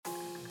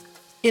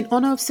In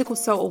honor of Sickle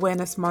Cell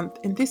Awareness Month,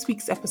 in this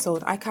week's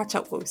episode, I catch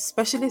up with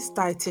specialist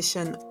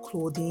dietitian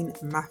Claudine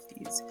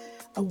Matthews,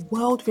 a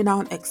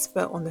world-renowned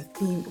expert on the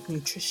theme of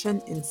nutrition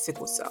in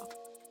sickle cell.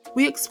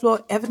 We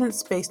explore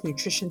evidence-based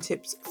nutrition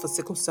tips for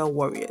sickle cell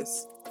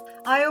warriors.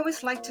 I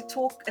always like to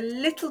talk a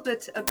little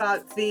bit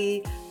about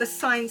the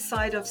science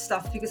side of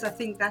stuff because I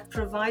think that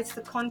provides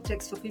the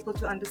context for people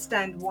to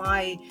understand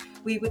why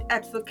we would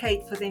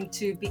advocate for them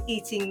to be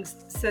eating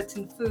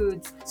certain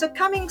foods. So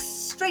coming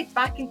straight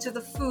back into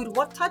the food,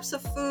 what types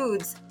of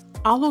foods?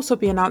 I'll also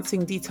be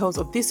announcing details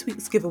of this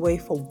week's giveaway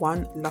for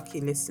one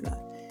lucky listener.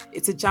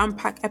 It's a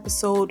jam-packed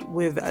episode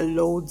with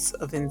loads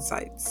of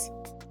insights.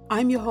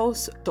 I'm your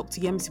host,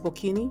 Dr. Yemisi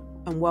Bokini,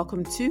 and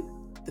welcome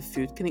to the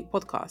Food Clinic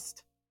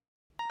Podcast.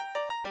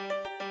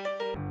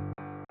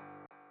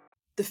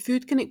 The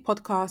Food Clinic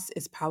Podcast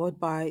is powered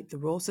by the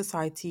Royal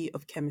Society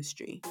of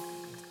Chemistry.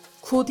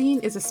 Claudine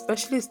is a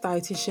specialist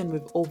dietitian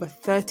with over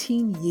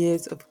 13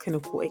 years of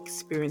clinical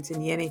experience in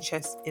the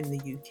NHS in the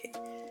UK.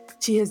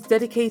 She has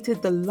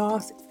dedicated the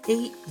last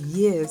 8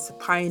 years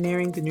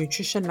pioneering the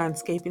nutrition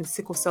landscape in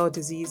sickle cell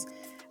disease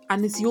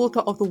and is the author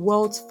of the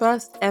world's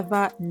first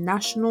ever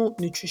national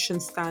nutrition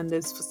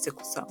standards for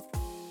sickle cell.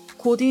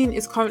 Claudine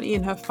is currently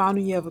in her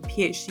final year of a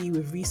PhD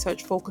with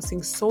research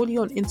focusing solely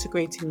on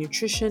integrating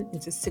nutrition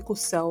into sickle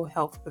cell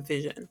health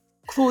provision.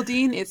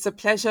 Claudine, it's a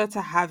pleasure to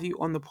have you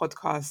on the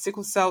podcast.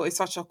 Sickle cell is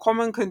such a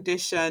common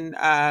condition,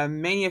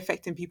 mainly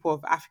affecting people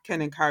of African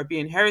and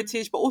Caribbean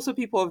heritage, but also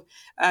people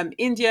of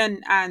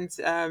Indian and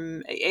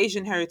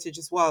Asian heritage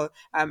as well,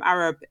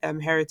 Arab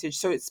heritage.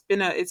 So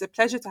it's a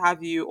pleasure to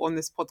have you on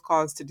this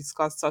podcast to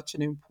discuss such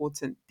an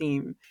important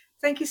theme.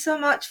 Thank you so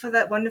much for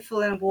that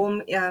wonderful and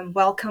warm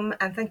welcome,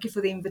 and thank you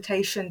for the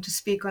invitation to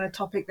speak on a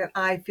topic that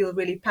I feel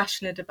really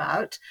passionate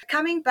about.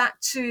 Coming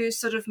back to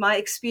sort of my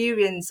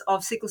experience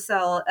of sickle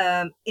cell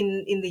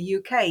in the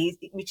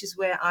UK, which is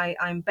where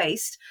I'm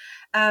based,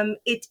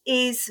 it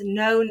is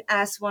known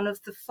as one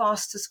of the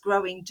fastest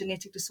growing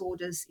genetic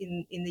disorders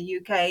in the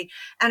UK,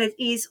 and it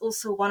is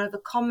also one of the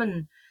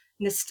common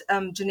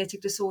genetic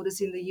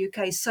disorders in the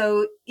UK.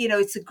 So,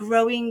 it's a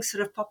growing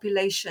sort of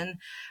population,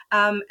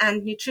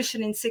 and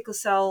nutrition in sickle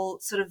cell,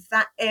 sort of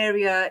that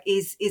area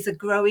is a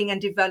growing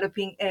and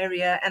developing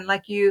area. And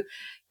like you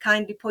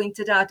kindly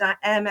pointed out, I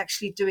am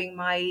actually doing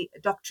my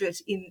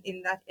doctorate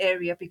in that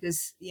area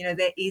because,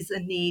 there is a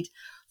need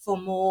for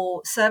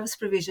more service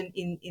provision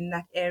in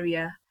that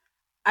area.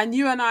 And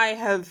you and I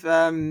have,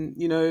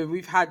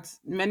 we've had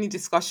many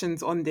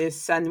discussions on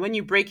this. And when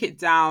you break it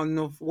down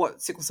of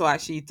what sickle cell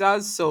actually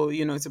does, so,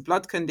 it's a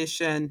blood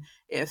condition,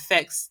 it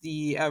affects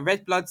the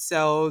red blood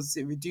cells,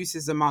 it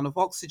reduces the amount of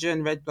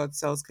oxygen red blood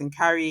cells can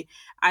carry,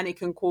 and it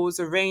can cause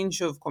a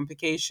range of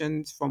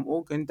complications from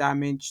organ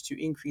damage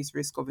to increased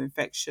risk of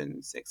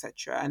infections,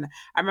 etc. And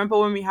I remember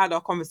when we had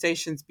our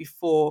conversations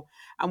before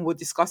and we're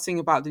discussing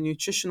about the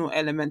nutritional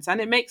elements,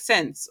 and it makes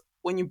sense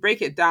when you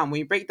break it down, when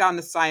you break down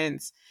the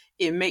science,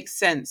 it makes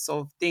sense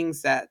of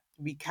things that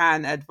we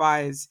can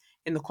advise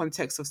in the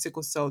context of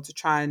sickle cell to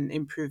try and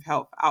improve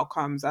health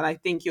outcomes. And I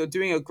think you're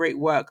doing a great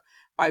work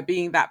by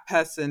being that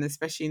person,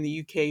 especially in the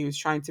UK, who's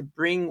trying to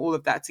bring all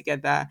of that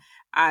together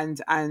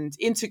and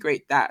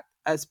integrate that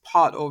as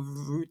part of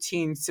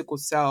routine sickle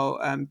cell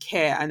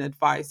care and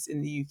advice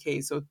in the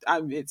UK. So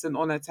it's an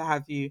honor to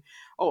have you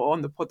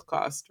on the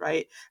podcast,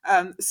 right?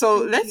 So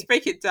let's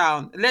break it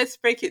down.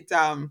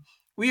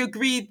 We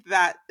agreed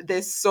that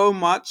there's so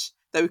much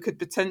that we could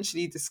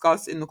potentially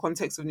discuss in the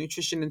context of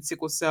nutrition and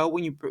sickle cell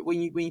when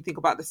you think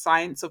about the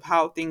science of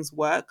how things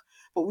work.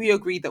 But we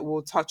agreed that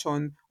we'll touch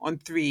on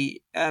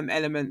three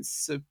elements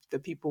so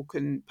that people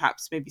can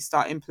perhaps maybe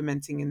start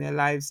implementing in their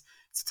lives.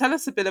 So tell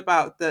us a bit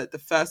about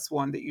the first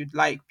one that you'd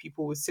like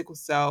people with sickle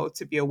cell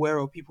to be aware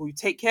of, people who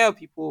take care of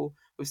people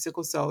with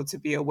sickle cell to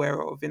be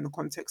aware of in the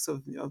context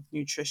of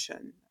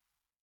nutrition.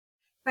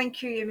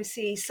 Thank you,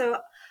 Yemisi. So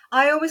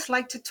I always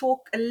like to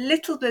talk a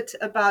little bit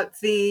about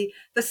the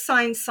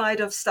science side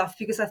of stuff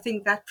because I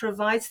think that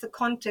provides the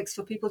context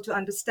for people to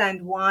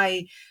understand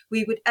why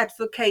we would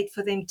advocate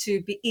for them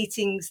to be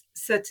eating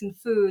certain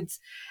foods.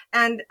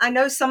 And I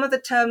know some of the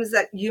terms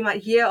that you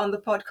might hear on the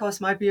podcast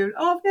might be, oh,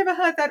 I've never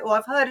heard that, or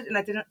I've heard it and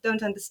I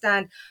don't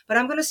understand. But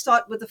I'm going to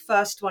start with the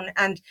first one.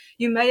 And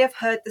you may have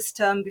heard this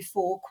term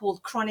before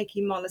called chronic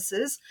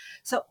hemolysis.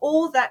 So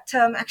all that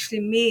term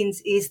actually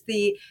means is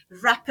the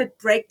rapid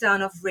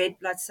breakdown of red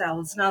blood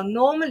cells. Now,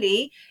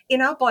 normally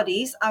in our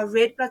bodies, our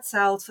red blood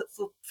cells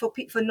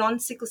for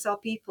non-sickle cell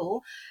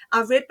people,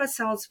 our red blood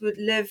cells would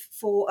live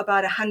for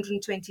about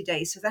 120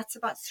 days. So that's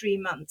about 3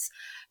 months.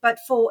 But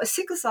for a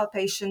sickle cell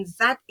patient,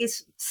 that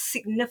is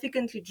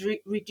significantly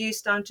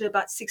reduced down to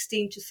about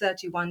 16 to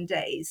 31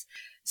 days.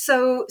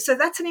 So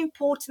that's an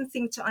important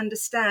thing to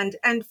understand.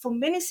 And for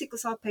many sickle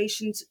cell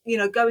patients,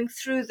 going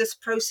through this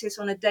process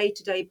on a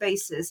day-to-day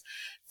basis,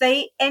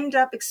 they end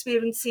up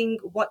experiencing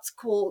what's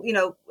called,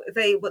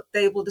 what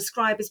they will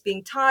describe as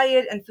being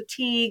tired and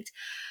fatigued.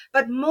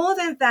 But more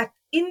than that,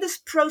 in this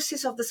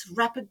process of this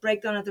rapid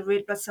breakdown of the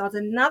red blood cells,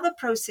 another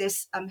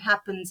process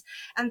happens,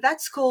 and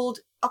that's called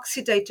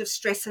oxidative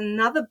stress,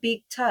 another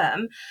big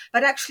term.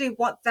 But actually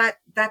what that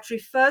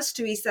refers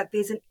to is that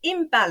there's an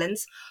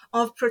imbalance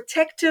of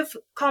protective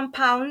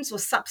compounds or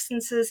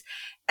substances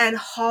and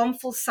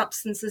harmful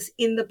substances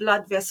in the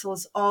blood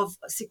vessels of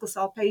sickle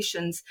cell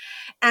patients.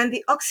 And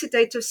the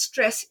oxidative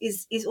stress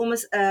is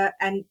almost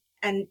an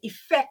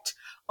effect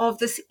of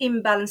this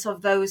imbalance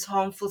of those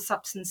harmful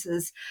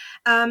substances.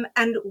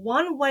 And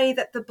one way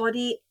that the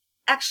body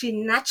actually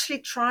naturally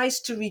tries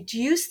to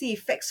reduce the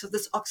effects of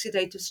this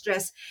oxidative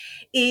stress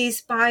is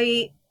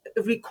by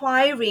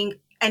requiring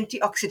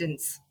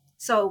antioxidants.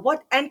 So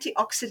what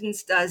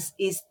antioxidants does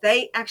is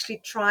they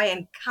actually try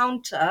and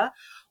counter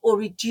or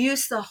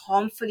reduce the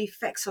harmful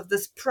effects of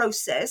this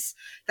process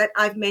that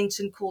I've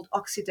mentioned called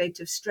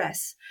oxidative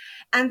stress.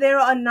 And there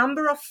are a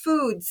number of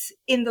foods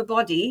in the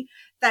body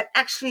that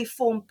actually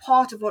form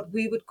part of what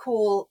we would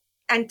call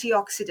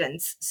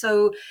antioxidants.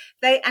 So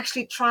they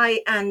actually try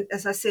and,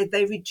 as I said,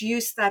 they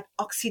reduce that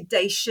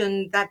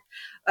oxidation, that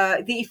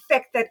the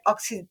effect that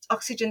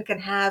oxygen can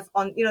have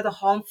on, the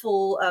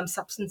harmful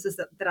substances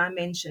that I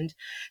mentioned.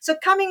 So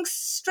coming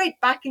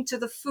straight back into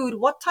the food,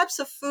 what types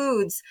of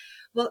foods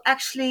will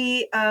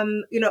actually,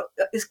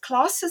 is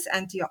classed as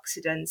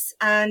antioxidants?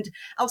 And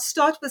I'll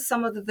start with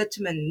some of the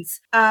vitamins.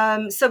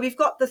 So we've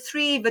got the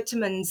three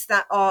vitamins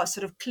that are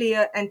sort of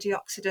clear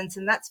antioxidants,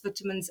 and that's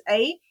vitamins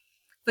A,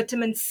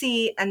 vitamin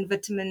C, and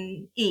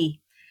vitamin E.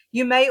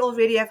 You may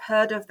already have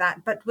heard of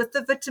that, but with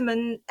the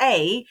vitamin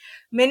A,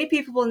 many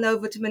people will know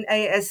vitamin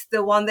A as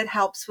the one that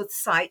helps with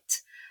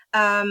sight.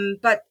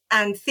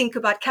 And think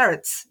about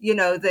carrots,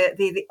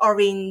 the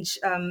orange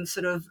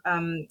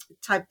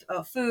type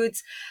of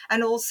foods,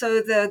 and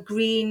also the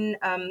green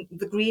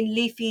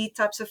leafy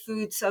types of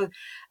foods. So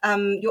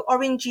your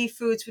orangey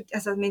foods,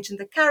 as I mentioned,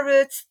 the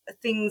carrots,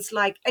 things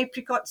like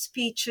apricots,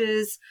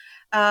 peaches.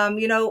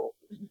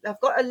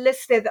 I've got a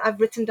list there that I've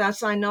written down,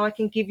 so I know I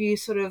can give you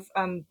sort of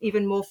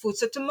even more food.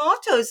 So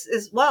tomatoes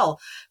as well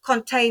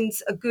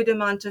contains a good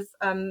amount of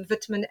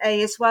vitamin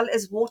A, as well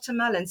as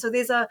watermelon. So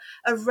there's a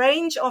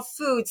range of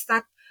foods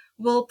that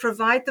will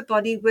provide the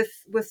body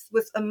with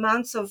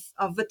amounts of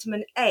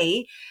vitamin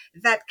A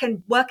that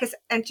can work as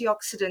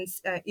antioxidants,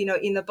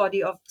 in the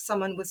body of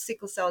someone with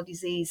sickle cell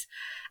disease.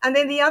 And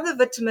then the other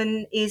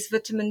vitamin is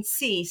vitamin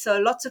C. So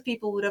lots of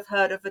people would have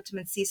heard of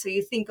vitamin C. So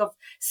you think of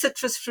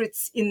citrus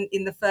fruits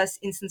in the first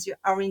instance, your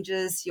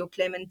oranges, your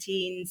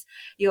clementines,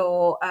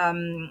 your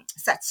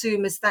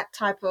satsumas, that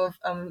type of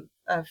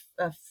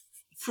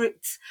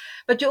fruits.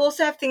 But you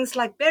also have things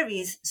like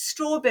berries,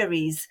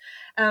 strawberries,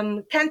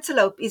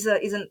 cantaloupe is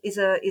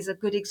a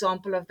good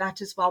example of that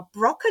as well.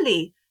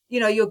 Broccoli,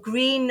 your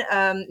green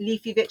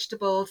leafy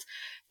vegetables,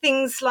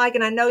 things like,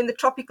 and I know in the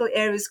tropical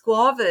areas,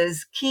 guavas,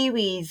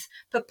 kiwis,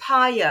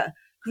 papaya,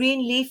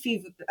 green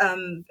leafy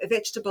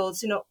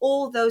vegetables,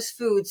 all those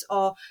foods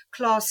are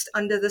classed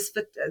under this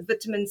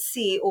vitamin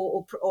C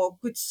or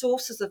good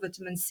sources of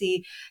vitamin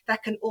C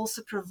that can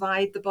also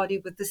provide the body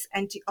with this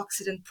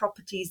antioxidant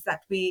properties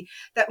that we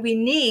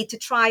need to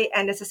try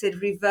and, as I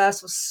said,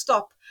 reverse or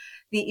stop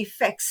the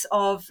effects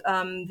of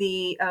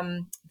the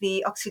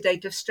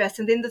oxidative stress.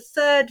 And then the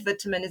third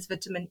vitamin is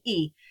vitamin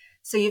E.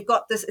 So you've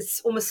got this, it's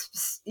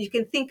almost, you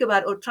can think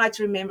about or try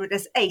to remember it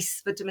as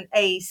ACE, vitamin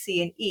A, C,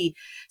 and E.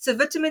 So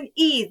vitamin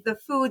E, the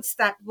foods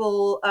that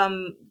will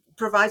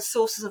provide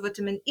sources of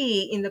vitamin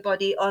E in the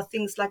body are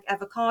things like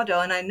avocado.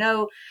 And I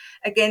know,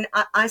 again,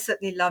 I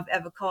certainly love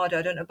avocado.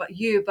 I don't know about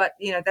you, but,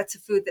 that's a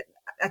food that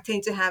I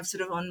tend to have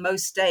sort of on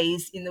most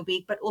days in the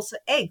week, but also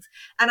eggs.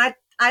 And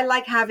I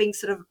like having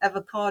sort of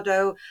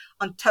avocado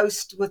on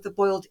toast with a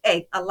boiled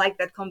egg. I like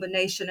that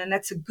combination, and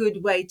that's a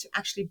good way to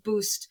actually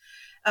boost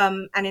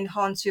and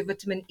enhance your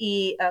vitamin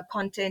E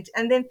content.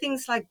 And then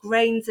things like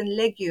grains and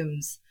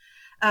legumes.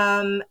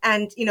 And,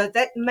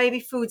 that may be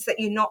foods that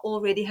you're not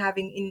already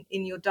having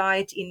in your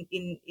diet in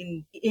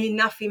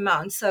enough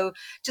amount. So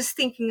just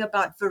thinking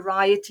about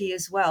variety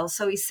as well.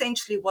 So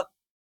essentially what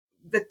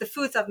the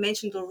foods I've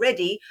mentioned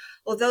already,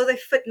 although they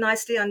fit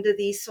nicely under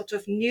these sort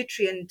of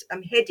nutrient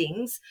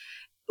headings,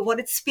 what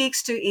it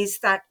speaks to is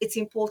that it's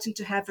important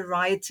to have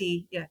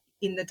variety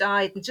in the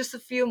diet, and just a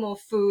few more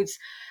foods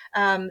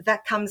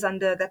that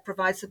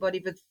provides the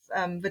body with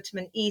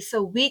vitamin E.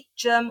 So wheat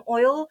germ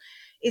oil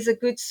is a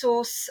good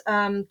source.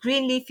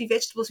 Green leafy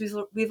vegetables,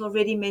 we've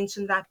already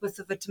mentioned that, with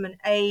the vitamin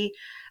A,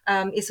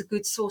 is a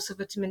good source of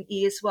vitamin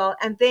E as well.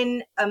 And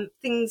then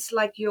things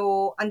like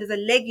under the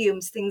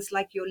legumes, things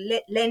like your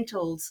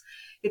lentils,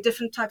 your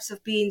different types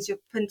of beans, your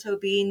pinto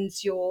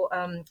beans, your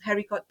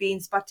haricot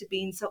beans, butter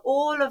beans. So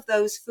all of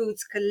those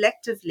foods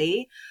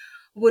collectively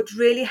would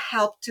really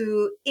help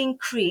to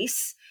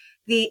increase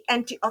the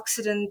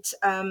antioxidant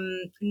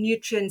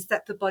nutrients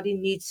that the body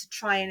needs to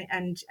try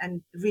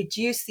and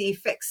reduce the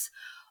effects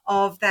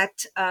of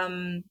that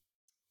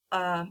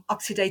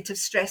oxidative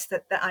stress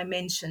that I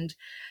mentioned.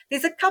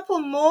 There's a couple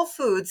more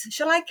foods.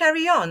 Shall I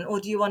carry on, or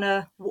do you want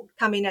to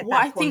come in at What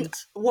that I think,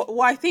 point?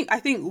 what I think,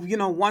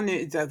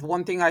 one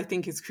one thing I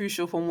think is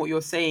crucial from what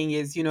you're saying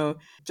is,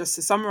 just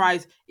to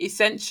summarize,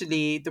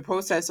 essentially the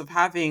process of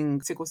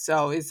having sickle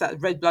cell is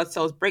that red blood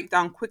cells break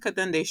down quicker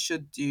than they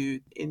should do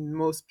in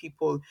most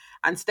people,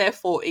 and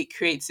therefore it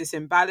creates this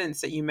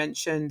imbalance that you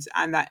mentioned,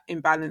 and that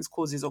imbalance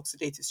causes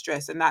oxidative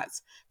stress, and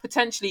that's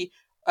potentially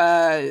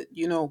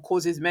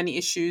causes many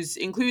issues,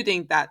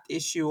 including that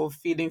issue of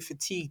feeling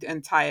fatigued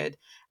and tired.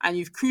 And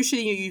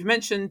you've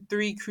mentioned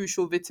three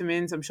crucial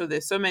vitamins. I'm sure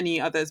there's so many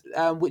others,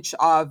 which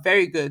are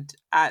very good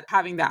at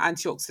having that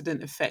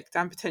antioxidant effect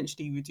and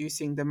potentially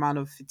reducing the amount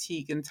of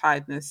fatigue and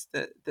tiredness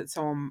that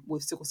someone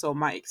with sickle cell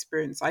might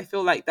experience. I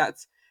feel like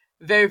that's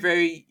very,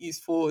 very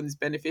useful and is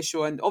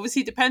beneficial. And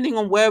obviously, depending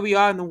on where we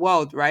are in the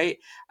world, right?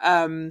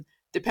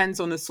 Depends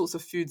on the sorts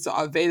of foods that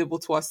are available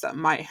to us that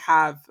might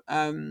have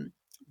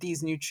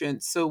these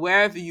nutrients. So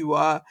wherever you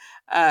are,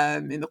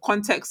 in the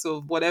context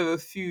of whatever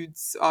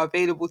foods are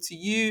available to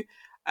you,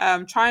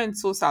 try and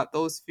source out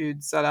those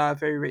foods that are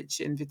very rich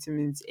in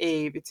vitamins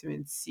A,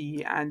 vitamin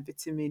C, and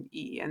vitamin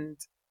E. And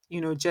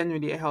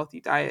generally a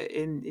healthy diet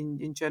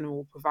in general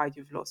will provide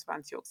you with lots of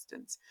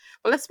antioxidants.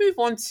 But let's move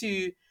on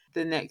to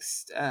the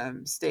next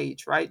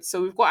stage, right?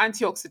 So we've got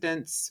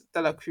antioxidants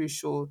that are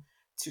crucial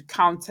to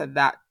counter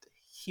that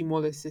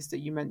hemolysis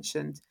that you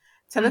mentioned.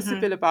 Tell us a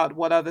Mm-hmm. bit about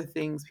what other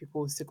things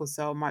people with sickle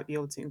cell might be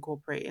able to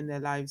incorporate in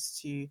their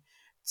lives to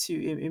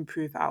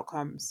improve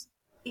outcomes.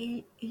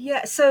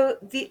 Yeah, so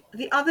the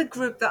other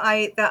group that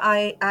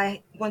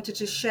I wanted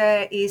to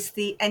share is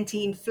the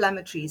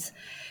anti-inflammatories.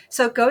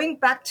 So going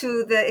back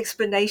to the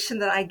explanation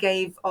that I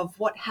gave of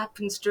what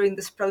happens during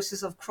this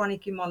process of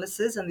chronic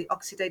hemolysis and the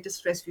oxidative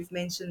stress, we've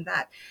mentioned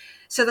that.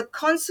 So the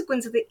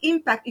consequence of the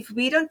impact, if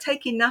we don't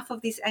take enough of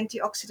these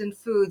antioxidant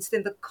foods,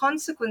 then the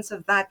consequence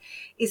of that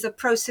is a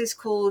process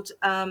called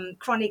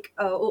chronic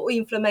or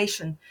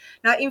inflammation.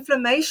 Now,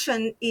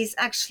 inflammation is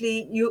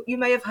actually, you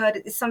may have heard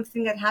it, is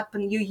something that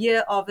happens, you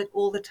hear of it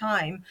all the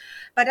time,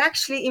 but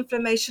actually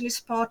inflammation is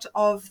part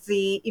of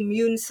the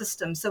immune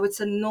system. So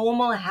it's a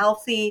normal,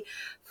 healthy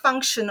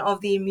function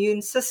of the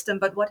immune system.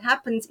 But what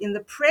happens in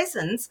the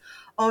presence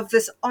of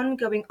this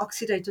ongoing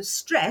oxidative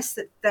stress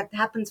that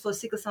happens for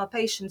sickle cell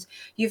patients,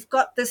 you've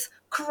got this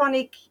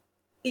chronic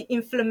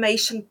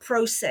inflammation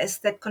process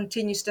that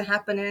continues to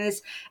happen, and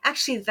it's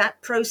actually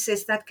that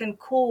process that can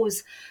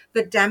cause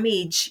the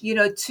damage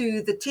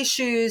to the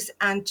tissues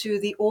and to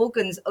the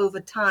organs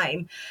over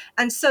time.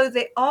 And so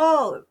there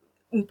are,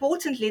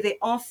 importantly, there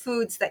are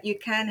foods that you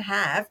can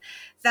have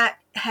that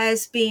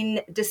has been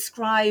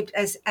described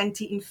as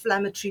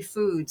anti-inflammatory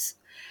foods.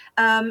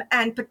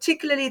 And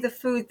particularly the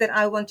food that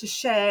I want to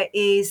share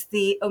is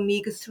the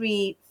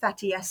omega-3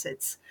 fatty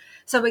acids.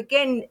 So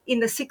again, in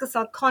the sickle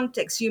cell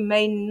context, you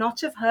may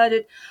not have heard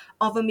it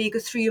of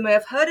omega-3. You may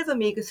have heard of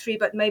omega-3,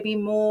 but maybe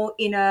more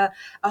in a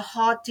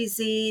heart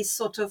disease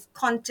sort of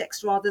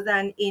context rather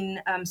than in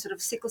sort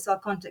of sickle cell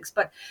context.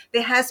 But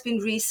there has been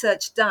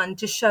research done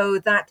to show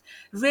that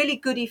really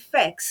good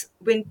effects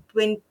when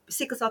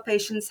sickle cell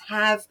patients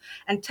have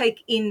and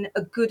take in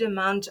a good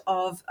amount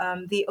of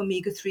the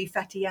omega-3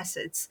 fatty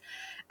acids.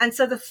 And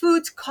so the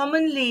foods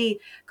commonly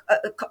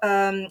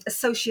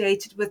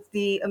associated with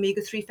the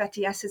omega-3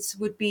 fatty acids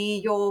would be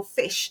your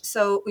fish,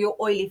 so your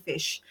oily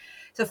fish.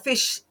 So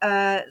fish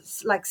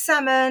like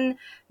salmon,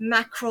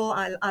 mackerel.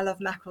 I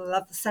love mackerel. I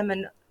love the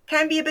salmon.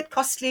 Can be a bit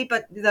costly,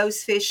 but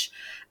those fish,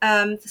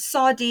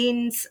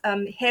 sardines,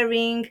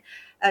 herring,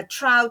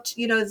 trout.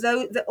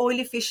 Though the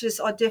oily fishes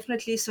are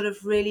definitely sort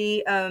of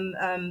really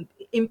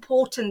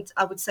important,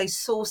 I would say,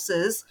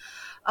 sources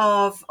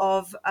of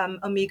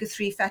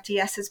omega-3 fatty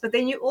acids. But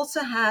then you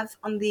also have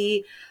on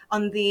the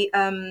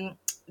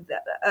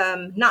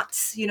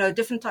nuts,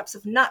 different types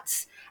of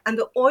nuts and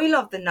the oil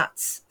of the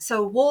nuts.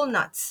 So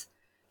walnuts,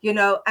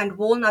 and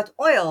walnut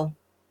oil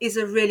is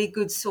a really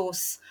good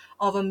source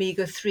of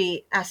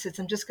omega-3 acids.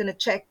 I'm just going to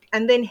check.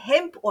 And then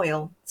hemp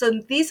oil. So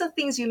these are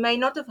things you may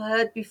not have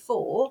heard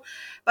before,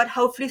 but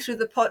hopefully through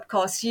the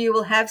podcast, you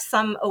will have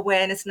some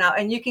awareness now,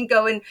 and you can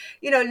go and,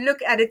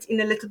 look at it in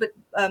a little bit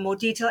more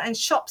detail. And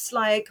shops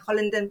like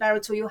Holland and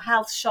Barrett, or your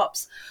health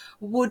shops,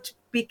 would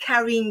be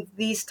carrying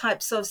these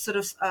types of sort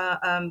of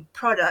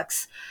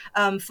products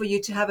for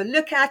you to have a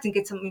look at and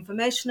get some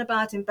information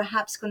about, and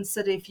perhaps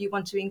consider if you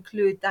want to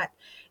include that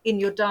in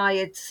your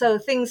diet. So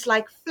things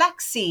like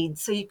flax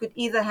seeds. So you could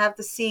either have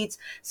the seeds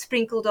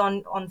sprinkled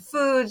on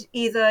food,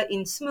 either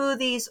in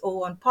smoothies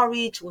or on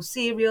porridge or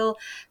cereal.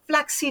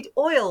 Flaxseed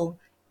oil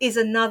is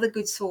another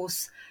good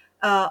source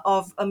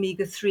of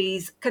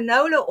omega-3s.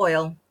 Canola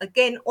oil,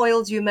 again,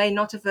 oils you may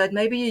not have heard.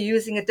 Maybe you're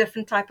using a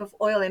different type of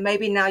oil, and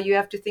maybe now you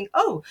have to think,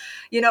 oh,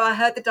 I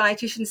heard the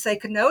dietitian say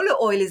canola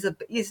oil is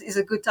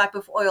a good type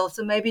of oil.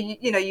 So maybe,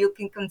 you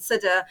can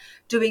consider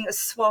doing a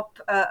swap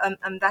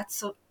and that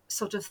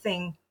sort of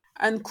thing.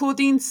 And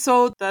Claudine,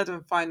 so that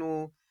a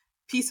final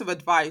piece of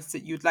advice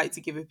that you'd like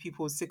to give with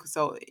people with sickle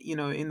cell,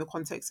 in the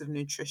context of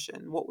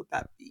nutrition, what would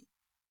that be?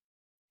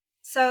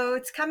 So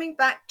it's coming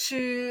back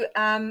to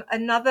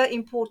another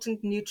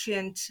important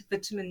nutrient,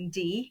 vitamin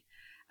D.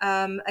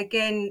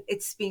 Again,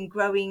 it's been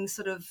growing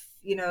sort of,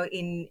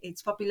 in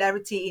its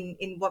popularity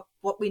in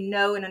what we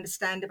know and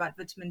understand about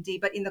vitamin D.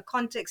 But in the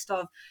context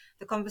of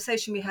the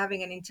conversation we're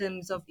having and in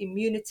terms of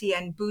immunity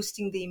and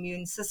boosting the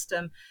immune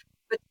system,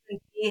 vitamin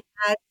D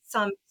has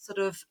some sort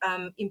of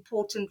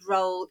important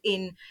role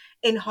in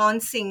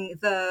enhancing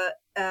the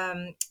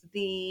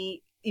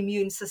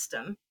immune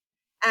system.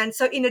 And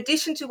so, in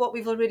addition to what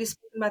we've already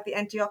spoken about, the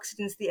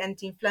antioxidants, the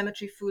anti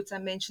inflammatory foods I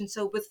mentioned,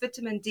 so with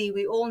vitamin D,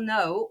 we all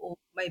know, or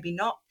maybe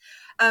not,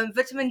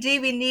 vitamin D,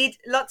 we need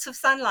lots of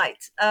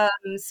sunlight.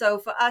 So,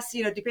 for us,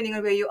 depending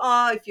on where you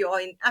are, if you are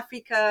in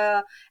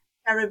Africa,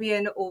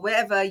 Caribbean, or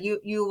wherever,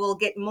 you will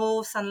get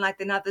more sunlight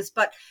than others.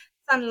 But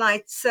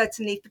sunlight,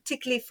 certainly,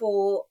 particularly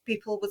for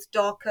people with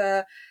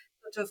darker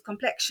sort of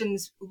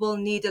complexions, will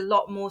need a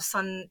lot more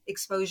sun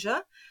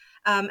exposure.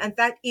 And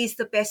that is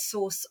the best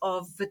source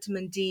of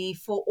vitamin D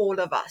for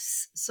all of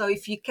us. So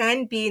if you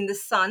can be in the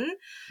sun,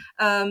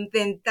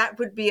 then that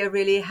would be a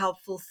really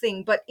helpful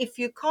thing. But if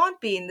you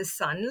can't be in the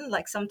sun,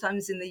 like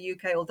sometimes in the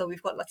UK, although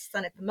we've got lots of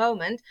sun at the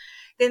moment,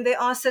 then there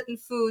are certain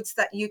foods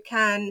that you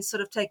can sort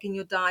of take in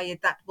your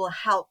diet that will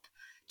help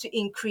to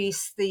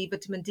increase the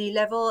vitamin D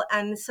level.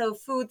 And so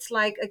foods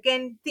like,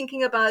 again,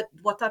 thinking about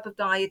what type of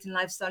diet and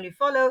lifestyle you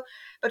follow,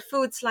 but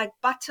foods like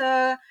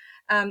butter,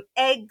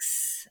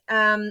 eggs,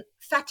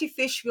 fatty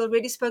fish. We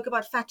already spoke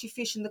about fatty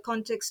fish in the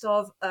context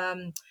of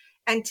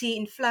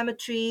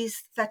anti-inflammatories,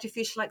 fatty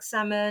fish like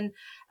salmon,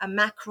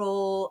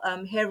 mackerel,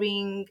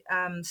 herring,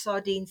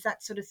 sardines,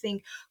 that sort of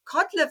thing.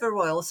 Cod liver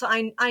oil. So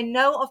I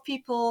know of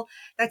people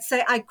that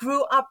say, I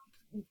grew up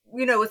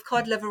with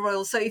cod liver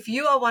oil. So if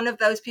you are one of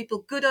those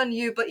people, good on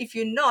you. But if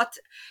you're not,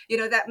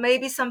 that may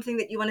be something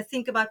that you want to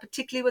think about,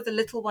 particularly with the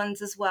little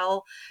ones as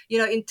well,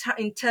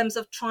 in terms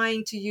of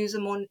trying to use a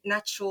more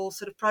natural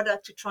sort of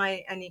product to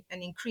try and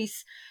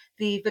increase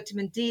the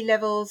vitamin D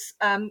levels.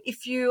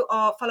 If you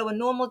follow a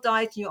normal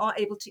diet, you are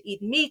able to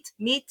eat meat.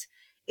 Meat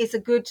is a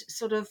good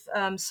sort of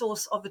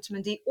source of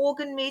vitamin D.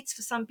 Organ meats,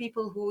 for some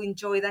people who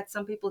enjoy that,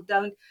 some people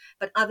don't,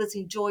 but others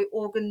enjoy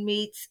organ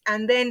meats.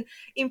 And then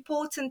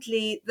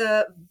importantly,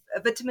 the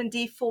vitamin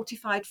D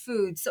fortified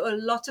foods. So a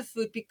lot of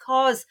food,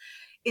 because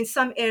in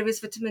some areas,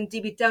 vitamin D,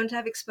 we don't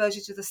have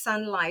exposure to the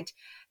sunlight.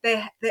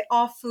 There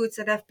are foods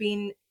that have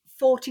been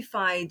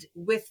fortified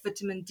with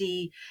vitamin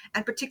D,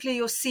 and particularly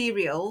your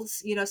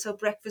cereals, so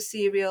breakfast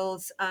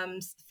cereals,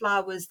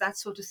 flours, that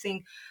sort of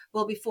thing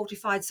will be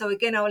fortified. So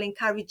again, I will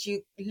encourage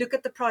you, look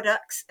at the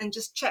products and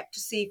just check to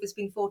see if it's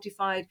been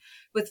fortified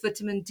with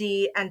vitamin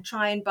D, and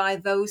try and buy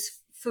those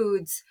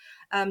foods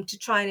to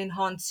try and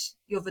enhance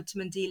your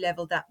vitamin D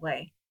level that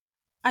way.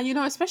 And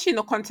especially in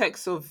the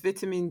context of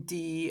vitamin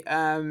D,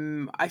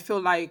 I feel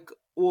like,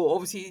 well,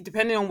 obviously,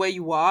 depending on where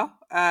you are,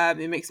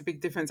 it makes a big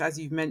difference, as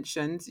you've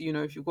mentioned.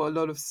 If you've got a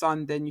lot of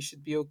sun, then you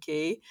should be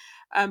okay.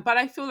 But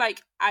I feel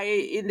like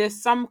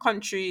there's some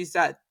countries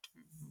that,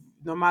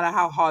 no matter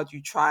how hard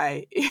you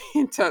try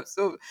in terms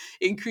of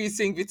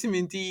increasing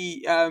vitamin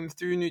D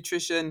through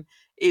nutrition,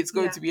 it's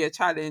going Yeah, to be a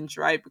challenge,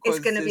 right? it's Because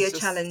going to be there's a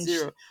just challenge.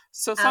 zero.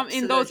 So some Absolutely.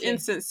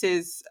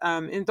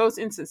 in those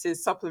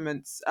instances,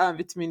 supplements,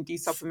 vitamin D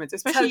supplements,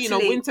 especially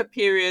Totally. winter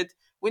period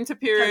in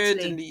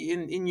Totally. the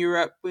in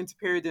Europe, winter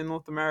period in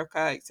North America,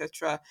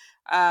 etc.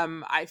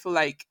 I feel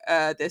like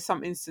there's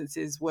some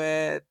instances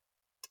where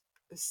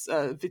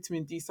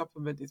vitamin D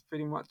supplement is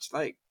pretty much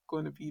like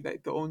going to be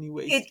like the only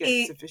way to get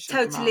It sufficient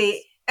totally,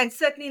 amounts. and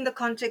certainly in the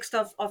context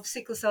of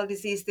sickle cell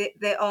disease,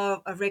 there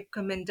are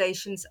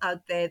recommendations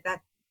out there that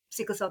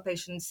sickle cell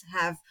patients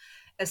have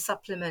a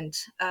supplement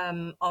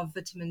of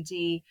vitamin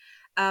D.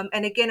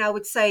 And again, I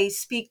would say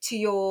speak to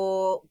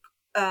your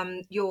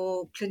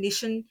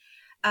clinician,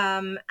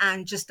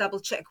 and just double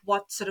check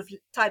what sort of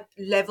type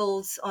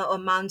levels or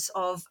amounts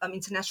of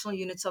international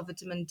units of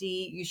vitamin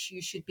D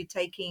you should be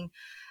taking.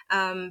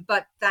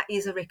 But that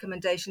is a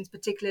recommendation,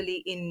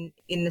 particularly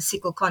in the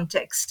sickle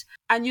context.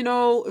 And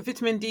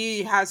vitamin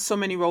D has so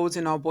many roles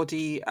in our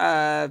body.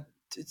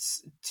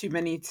 It's too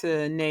many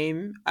to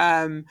name.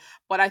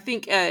 But I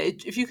think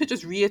if you could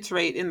just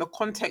reiterate in the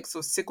context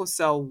of sickle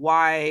cell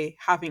why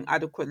having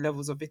adequate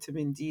levels of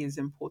vitamin D is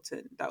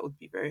important, that would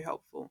be very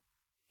helpful.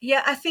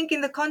 Yeah, I think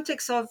in the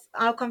context of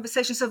our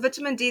conversation, so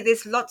vitamin D,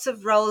 there's lots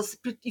of roles.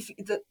 If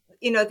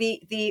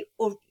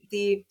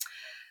the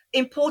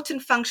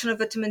important function of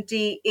vitamin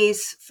D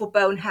is for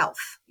bone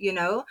health.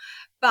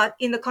 But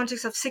in the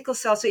context of sickle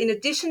cell, so in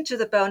addition to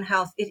the bone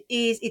health,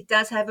 it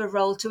does have a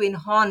role to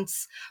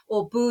enhance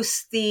or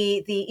boost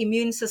the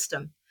immune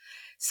system.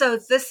 So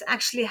this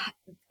actually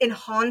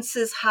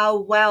enhances how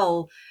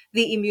well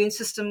the immune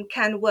system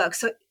can work.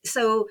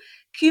 So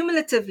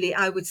cumulatively,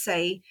 I would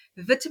say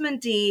vitamin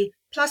D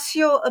plus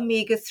your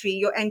omega-3,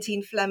 your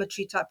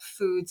anti-inflammatory type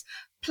foods,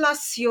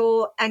 plus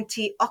your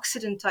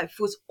antioxidant type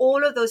foods,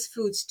 all of those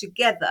foods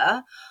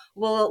together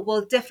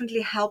will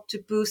definitely help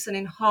to boost and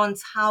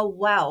enhance how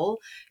well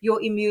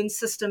your immune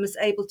system is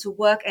able to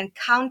work and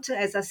counter,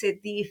 as I said,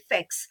 the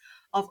effects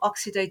of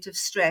oxidative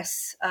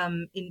stress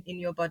in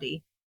your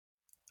body.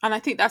 And I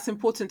think that's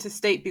important to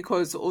state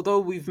because although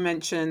we've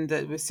mentioned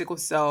that with sickle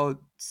cell,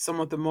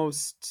 some of the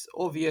most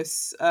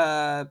obvious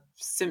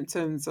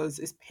symptoms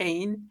is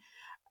pain,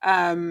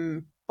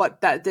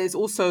 but that there's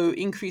also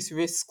increased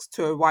risks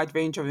to a wide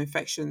range of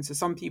infections. So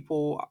some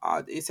people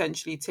are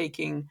essentially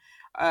taking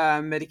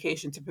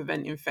medication to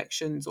prevent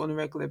infections on a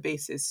regular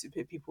basis.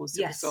 People with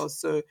sickle Yes. cells.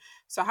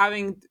 So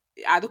having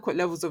adequate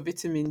levels of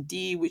vitamin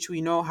D, which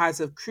we know has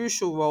a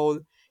crucial role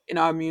in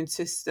our immune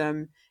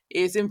system,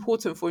 is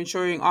important for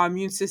ensuring our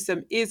immune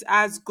system is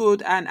as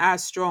good and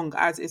as strong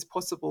as is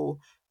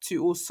possible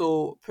to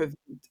also prevent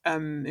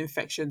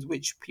infections,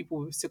 which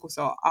people with sickle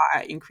cell are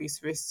at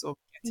increased risks of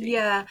getting.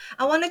 Yeah,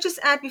 I want to just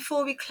add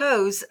before we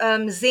close,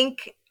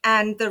 zinc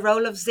and the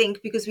role of zinc,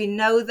 because we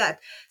know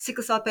that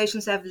sickle cell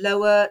patients have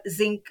lower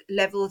zinc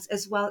levels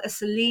as well as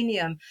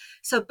selenium.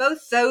 So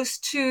both those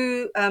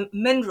two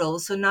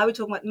minerals, so now we're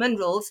talking about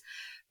minerals,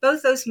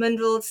 both those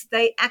minerals,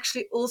 they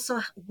actually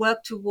also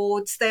work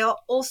towards, they are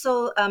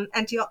also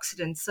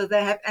antioxidants. So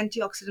they have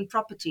antioxidant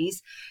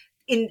properties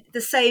in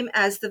the same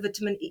as the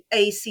vitamin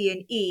A, C,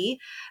 and E,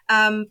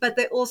 but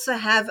they also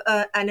have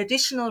an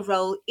additional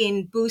role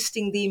in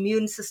boosting the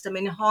immune system,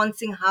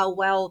 enhancing how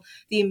well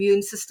the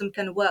immune system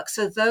can work.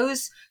 So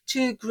those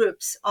two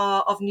groups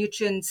of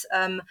nutrients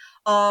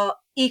are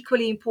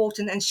equally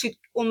important and should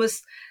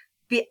almost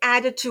be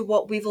added to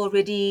what we've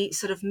already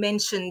sort of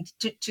mentioned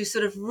to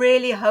sort of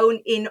really hone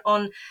in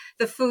on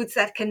the foods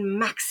that can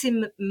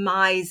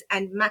maximize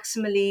and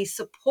maximally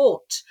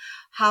support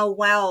how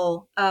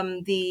well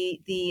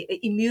the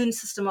immune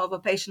system of a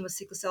patient with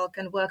sickle cell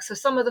can work. So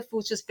some of the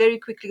foods, just very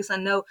quickly, because I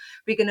know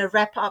we're going to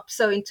wrap up.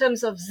 So in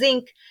terms of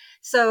zinc,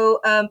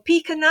 so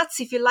pecan nuts,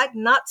 if you like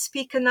nuts,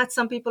 pecan nuts,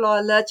 some people are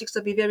allergic, so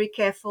be very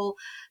careful.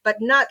 But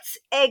nuts,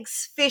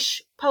 eggs,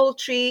 fish,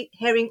 poultry,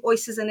 herring,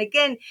 oysters. And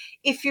again,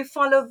 if you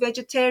follow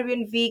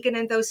vegetarian, vegan,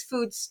 and those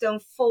foods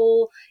don't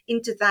fall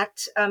into that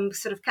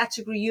sort of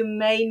category, you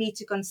may need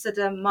to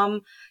consider,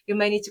 you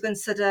may need to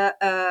consider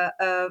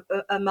a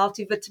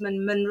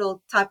multivitamin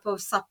mineral type of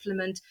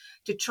supplement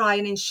to try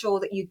and ensure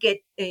that you get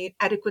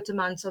adequate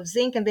amounts of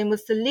zinc. And then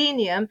with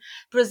selenium,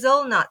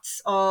 Brazil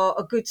nuts are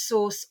a good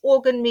source,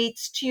 organ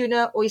meats,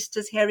 tuna,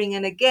 oysters, herring.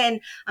 And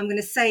again, I'm going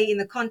to say in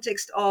the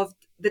context of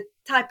the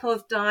type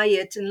of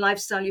diet and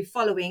lifestyle you're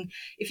following,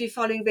 if you're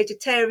following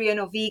vegetarian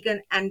or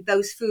vegan and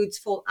those foods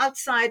fall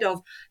outside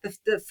of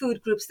the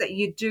food groups that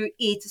you do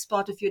eat as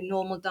part of your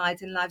normal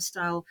diet and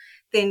lifestyle,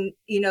 then,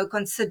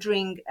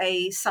 considering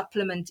a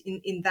supplement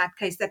in that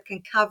case that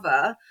can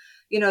cover,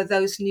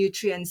 those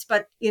nutrients.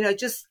 But,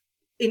 just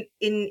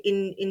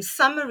in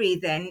summary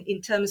then,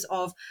 in terms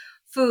of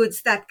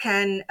foods that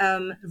can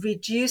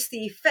reduce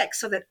the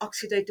effects of that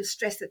oxidative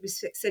stress that we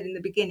said in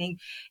the beginning,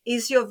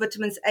 is your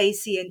vitamins A,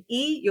 C, and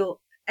E, your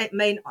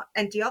main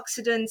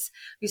antioxidants.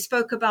 We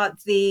spoke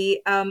about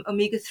the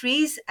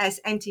omega-3s as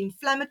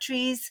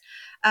anti-inflammatories.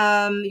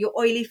 Your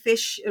oily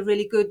fish, a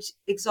really good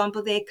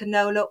example there,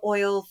 canola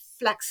oil,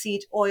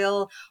 flaxseed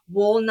oil,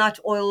 walnut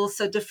oil,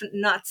 so different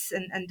nuts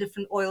and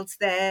different oils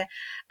there.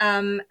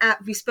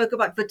 We spoke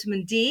about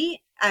vitamin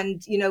D,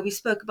 and, we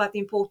spoke about the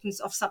importance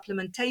of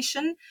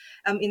supplementation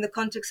in the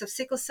context of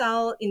sickle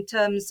cell in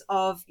terms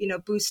of,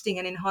 boosting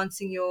and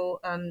enhancing your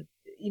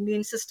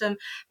immune system.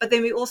 But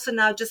then we also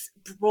now just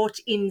brought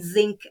in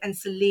zinc and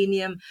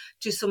selenium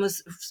to sort of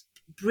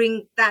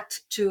bring that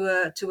to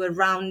a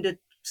rounded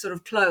sort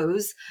of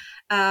close.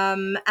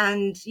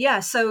 And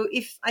yeah, so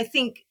if I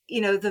think,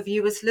 the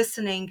viewers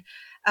listening,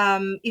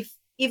 if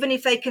even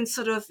if they can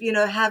sort of,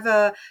 have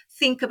a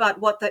think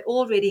about what they're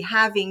already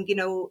having,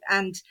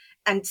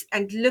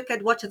 and look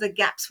at what are the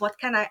gaps, what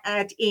can I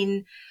add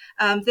in.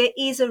 There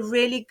is a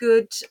really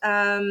good,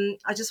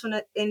 I just want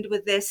to end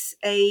with this,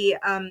 a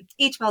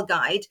Eat Well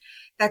guide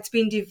that's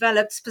been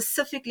developed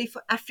specifically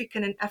for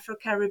African and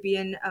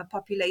Afro-Caribbean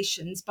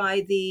populations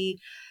by the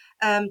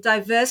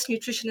Diverse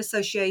Nutrition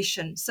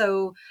Association.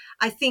 So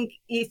I think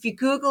if you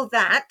Google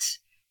that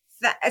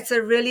it's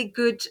a really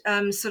good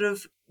sort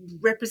of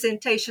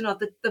representation of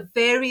the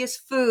various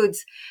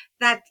foods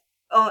that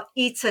are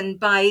eaten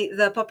by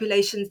the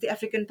populations, the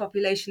African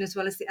population, as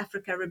well as the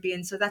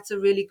Afro-Caribbean. So that's a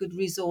really good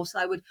resource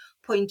I would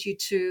point you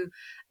to,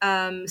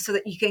 so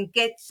that you can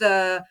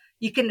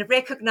you can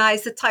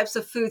recognize the types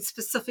of food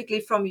specifically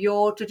from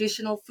your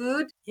traditional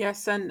food.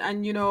 Yes, and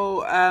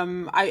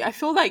I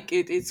feel like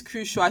it's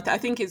crucial. I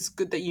think it's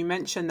good that you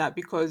mentioned that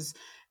because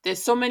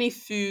there's so many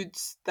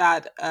foods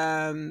that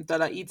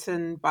are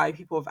eaten by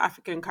people of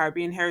African,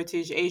 Caribbean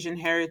heritage, Asian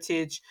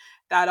heritage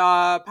that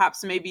are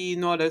perhaps maybe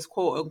not as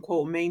quote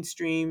unquote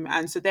mainstream,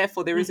 and so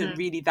therefore there isn't Mm-hmm.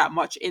 really that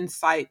much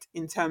insight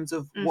in terms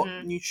of what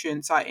Mm-hmm.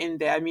 nutrients are in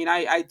there. I mean,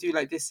 I do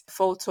like this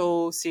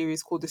photo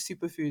series called the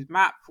Superfood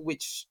Map,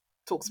 which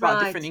talks about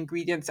different Right.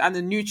 ingredients and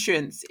the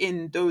nutrients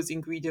in those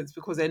ingredients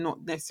because they're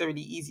not necessarily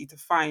easy to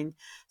find.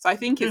 So I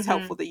think it's Mm-hmm.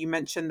 helpful that you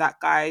mentioned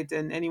that guide,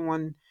 and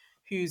anyone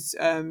who's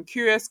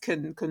curious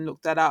can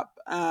look that up,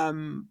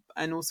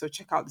 and also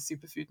check out the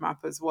Superfood Map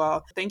as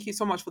well. Thank you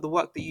so much for the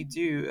work that you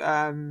do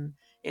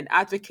in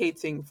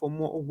advocating for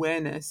more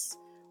awareness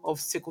of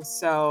sickle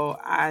cell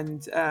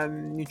and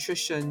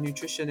nutrition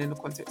in the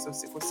context of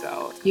sickle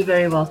cell. You're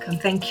very welcome.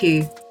 Thank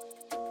you.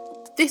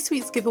 This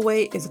week's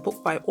giveaway is a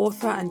book by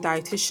author and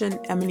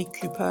dietitian Emily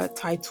Cooper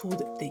titled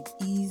The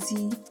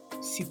Easy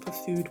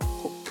Superfood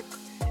Cookbook.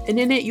 And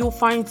in it, you'll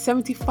find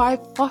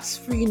 75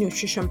 fuss-free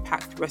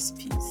nutrition-packed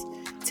recipes.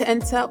 To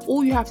enter,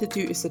 all you have to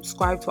do is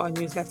subscribe to our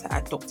newsletter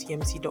at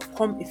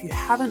dremc.com. If you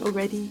haven't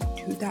already,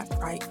 do that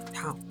right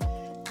now.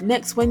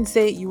 Next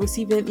Wednesday, you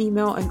receive an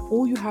email and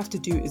all you have to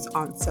do is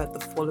answer the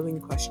following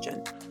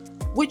question.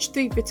 Which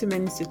 3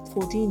 vitamins did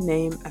Claudine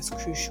name as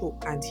crucial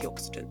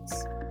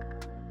antioxidants?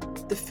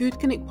 The Food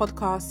Clinic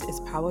podcast is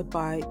powered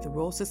by the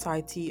Royal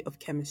Society of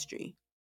Chemistry.